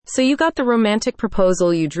So you got the romantic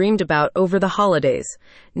proposal you dreamed about over the holidays.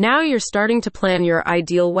 Now you're starting to plan your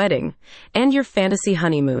ideal wedding and your fantasy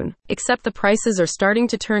honeymoon. Except the prices are starting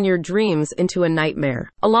to turn your dreams into a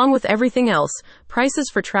nightmare. Along with everything else, prices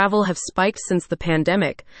for travel have spiked since the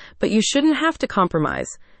pandemic, but you shouldn't have to compromise.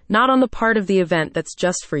 Not on the part of the event that's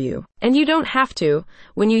just for you. And you don't have to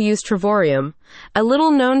when you use Travorium, a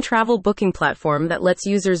little-known travel booking platform that lets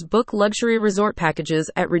users book luxury resort packages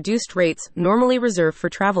at reduced rates normally reserved for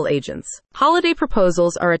travel agents. Holiday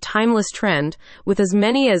proposals are a timeless trend, with as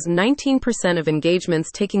many as 19% of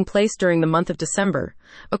engagements taking place during the month of December.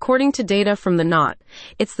 According to data from The Knot,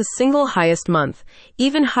 it's the single highest month,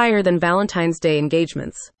 even higher than Valentine's Day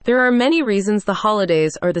engagements. There are many reasons the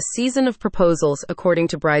holidays are the season of proposals, according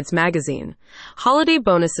to Brides magazine. Holiday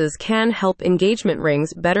bonuses can help engagement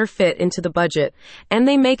rings better fit into the budget, and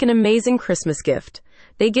they make an amazing Christmas gift.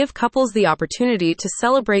 They give couples the opportunity to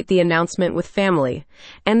celebrate the announcement with family,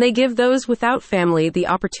 and they give those without family the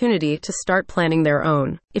opportunity to start planning their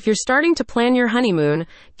own. If you're starting to plan your honeymoon,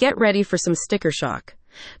 get ready for some sticker shock.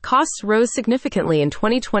 Costs rose significantly in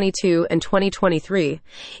 2022 and 2023.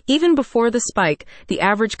 Even before the spike, the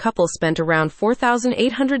average couple spent around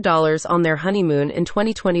 $4,800 on their honeymoon in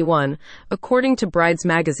 2021, according to Brides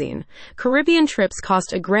magazine. Caribbean trips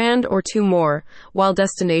cost $1,000 or $2,000 more, while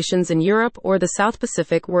destinations in Europe or the South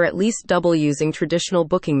Pacific were at least double using traditional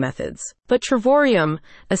booking methods. But Travorium,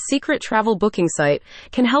 a secret travel booking site,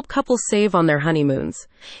 can help couples save on their honeymoons.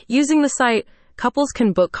 Using the site, couples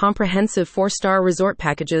can book comprehensive 4-star resort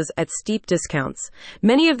packages at steep discounts.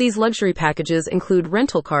 Many of these luxury packages include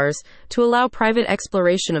rental cars to allow private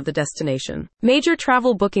exploration of the destination. Major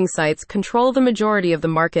travel booking sites control the majority of the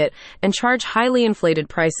market and charge highly inflated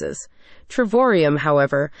prices. Travorium,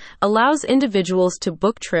 however, allows individuals to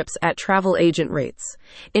book trips at travel agent rates.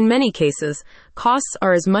 In many cases, costs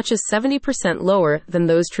are as much as 70% lower than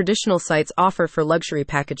those traditional sites offer for luxury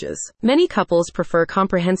packages. Many couples prefer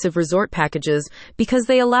comprehensive resort packages because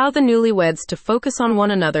they allow the newlyweds to focus on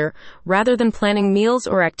one another rather than planning meals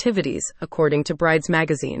or activities, according to Brides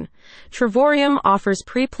magazine. Travorium offers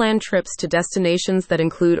pre-planned trips to destinations that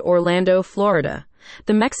include Orlando, Florida,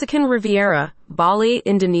 the Mexican Riviera, Bali,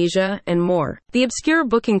 Indonesia, and more. The obscure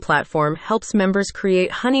booking platform helps members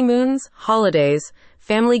create honeymoons, holidays,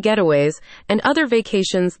 family getaways, and other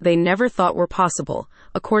vacations they never thought were possible,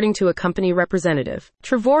 according to a company representative.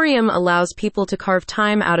 Travorium allows people to carve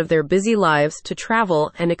time out of their busy lives to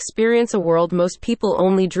travel and experience a world most people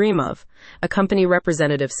only dream of, a company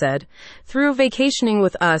representative said. Through vacationing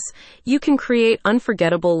with us, you can create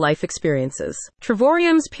unforgettable life experiences.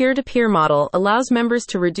 Travorium's peer-to-peer model allows members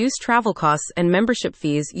to reduce travel costs and membership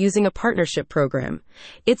fees using a partnership program.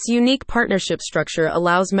 Its unique partnership structure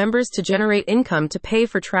allows members to generate income to pay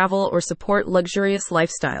for travel or support luxurious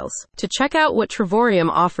lifestyles. To check out what Travorium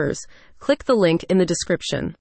offers, click the link in the description.